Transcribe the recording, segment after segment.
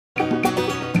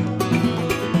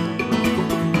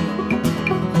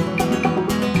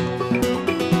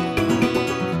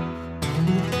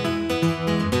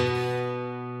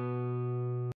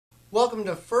Welcome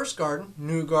to First Garden,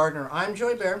 New Gardener. I'm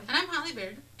Joy Bear. And I'm Holly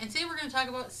Baird. And today we're going to talk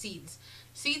about seeds.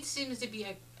 Seeds seems to be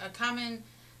a common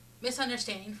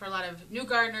misunderstanding for a lot of new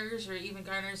gardeners or even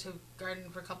gardeners who've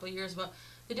gardened for a couple of years about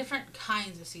the different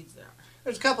kinds of seeds there are.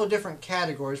 There's a couple of different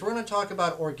categories. We're going to talk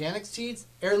about organic seeds,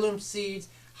 heirloom seeds,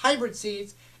 hybrid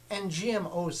seeds, and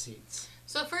Gmo seeds.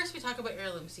 So first we talk about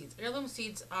heirloom seeds. Heirloom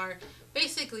seeds are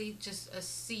basically just a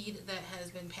seed that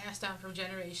has been passed down from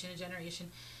generation to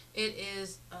generation. It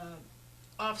is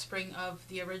offspring of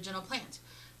the original plant.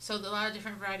 So a lot of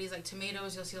different varieties like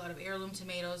tomatoes, you'll see a lot of heirloom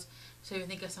tomatoes. So you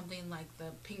think of something like the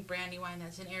pink brandywine,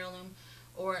 that's an heirloom.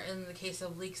 Or in the case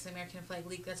of leeks, the American flag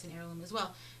leek, that's an heirloom as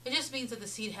well. It just means that the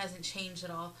seed hasn't changed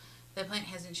at all. The plant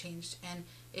hasn't changed. And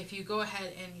if you go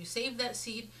ahead and you save that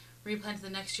seed, replant it the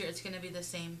next year, it's going to be the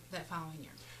same that following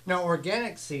year. Now,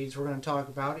 organic seeds we're going to talk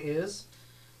about is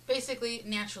basically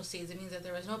natural seeds. It means that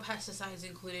there was no pesticides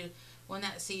included when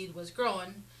that seed was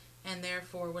grown, and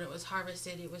therefore when it was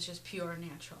harvested it was just pure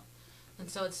natural. And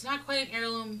so it's not quite an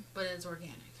heirloom, but it's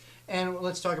organic. And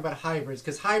let's talk about hybrids,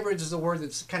 because hybrids is a word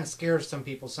that kind of scares some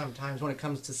people sometimes when it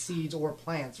comes to seeds or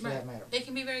plants for that matter. It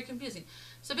can be very confusing.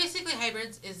 So basically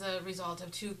hybrids is a result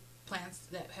of two plants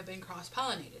that have been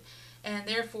cross-pollinated. And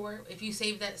therefore, if you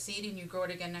save that seed and you grow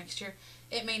it again next year,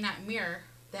 it may not mirror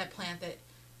that plant that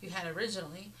you had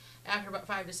originally. After about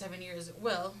 5 to 7 years it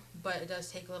will, but it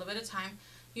does take a little bit of time.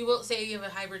 You will say you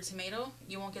have a hybrid tomato,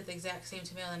 you won't get the exact same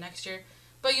tomato the next year,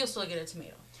 but you'll still get a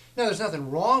tomato. Now, there's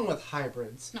nothing wrong with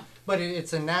hybrids, no, but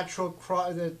it's a natural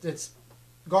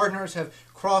gardeners have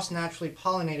cross-naturally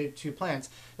pollinated two plants.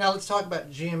 Now let's talk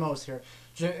about GMOs here.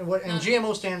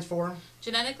 GMO stands for?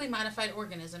 Genetically modified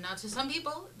organism. Now to some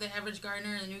people, the average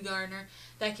gardener and the new gardener,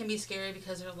 that can be scary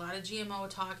because there's a lot of GMO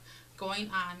talk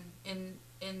going on in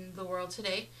the world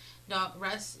today. Now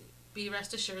be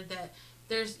rest assured that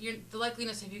the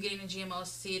likeliness of you getting a GMO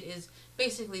seed is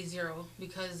basically zero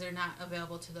because they're not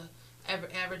available to the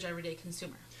average everyday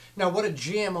consumer. Now what a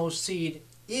GMO seed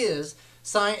is,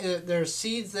 there's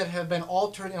seeds that have been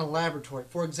altered in a laboratory.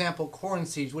 For example, corn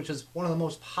seeds, which is one of the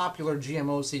most popular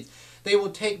GMO seeds. They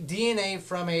will take DNA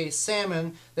from a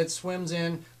salmon that swims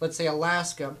in, let's say,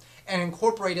 Alaska, and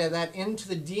incorporate that into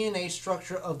the DNA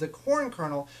structure of the corn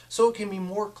kernel so it can be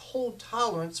more cold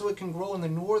tolerant, so it can grow in the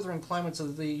northern climates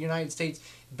of the United States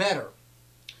better.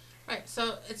 Right,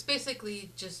 so it's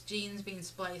basically just genes being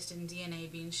spliced and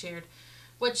DNA being shared,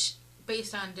 which,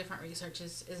 based on different research,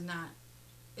 is not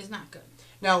good.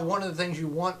 Now, one of the things you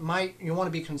want to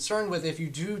be concerned with if you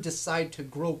do decide to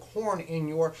grow corn in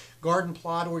your garden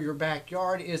plot or your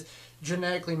backyard is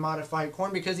genetically modified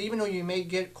corn, because even though you may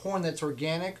get corn that's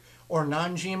organic or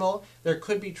non-GMO, there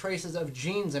could be traces of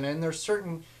genes in it, and there's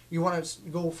certain you want to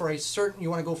go for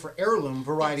heirloom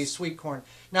variety sweet corn.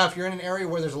 Now, if you're in an area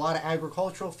where there's a lot of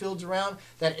agricultural fields around,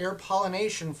 that air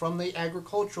pollination from the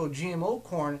agricultural GMO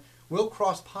corn will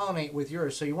cross-pollinate with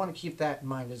yours, so you want to keep that in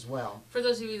mind as well. For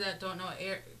those of you that don't know,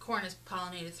 corn is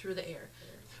pollinated through the air.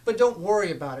 But don't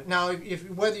worry about it. Now,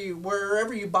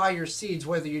 wherever you buy your seeds,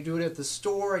 whether you do it at the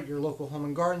store, at your local home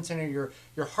and garden center,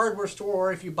 your hardware store,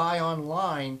 or if you buy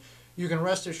online, you can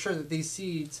rest assured that these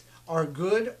seeds are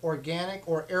good, organic,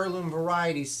 or heirloom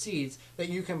variety seeds that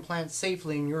you can plant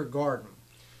safely in your garden.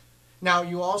 Now,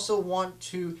 you also want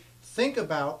to think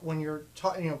about when you're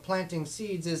planting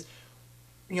seeds is,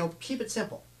 keep it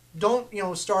simple. Don't,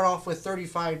 start off with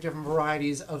 35 different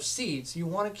varieties of seeds. You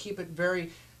want to keep it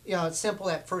very simple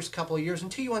that first couple of years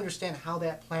until you understand how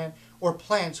that plant or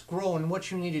plants grow and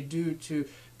what you need to do to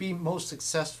be most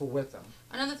successful with them.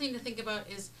 Another thing to think about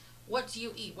is, what do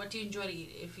you eat? What do you enjoy to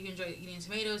eat? If you enjoy eating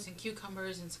tomatoes and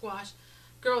cucumbers and squash,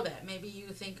 grow that. Maybe you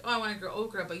think, oh, I want to grow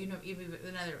okra, but you've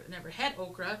never had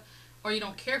okra, or you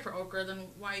don't care for okra, then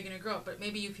why are you going to grow it? But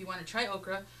maybe if you want to try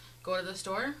okra, go to the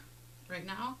store right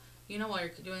now, while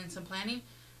you're doing some planning,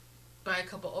 buy a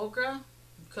couple okra,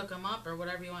 cook them up, or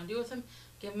whatever you want to do with them,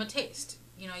 give them a taste.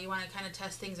 You want to kind of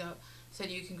test things out so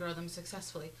that you can grow them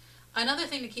successfully. Another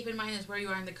thing to keep in mind is where you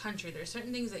are in the country. There are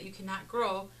certain things that you cannot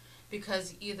grow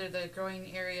because either the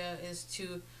growing area or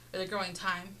the growing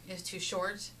time is too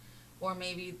short, or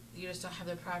maybe you just don't have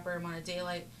the proper amount of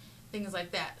daylight, things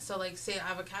like that. So like, say,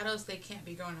 avocados, they can't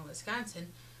be grown in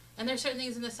Wisconsin, and there are certain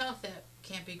things in the South that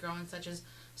can't be grown, such as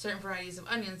certain varieties of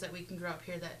onions that we can grow up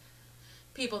here that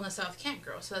people in the South can't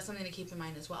grow. So that's something to keep in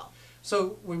mind as well.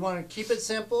 So we want to keep it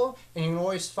simple, and you can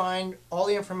always find all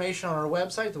the information on our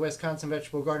website,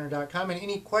 thewiveggardener.com, and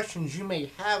any questions you may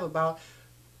have about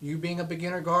you being a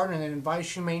beginner gardener and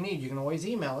advice you may need, you can always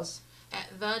email us at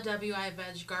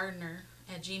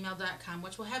thewiveggardener@gmail.com,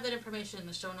 which will have that information in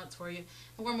the show notes for you,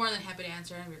 and we're more than happy to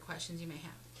answer any of your questions you may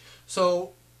have.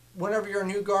 So whenever you're a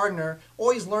new gardener,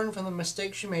 always learn from the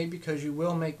mistakes you made, because you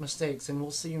will make mistakes. And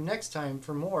we'll see you next time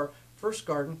for more First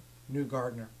Garden, New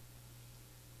Gardener.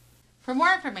 For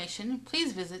more information,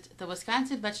 please visit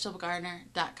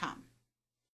thewIsconsinVegetableGardener.com.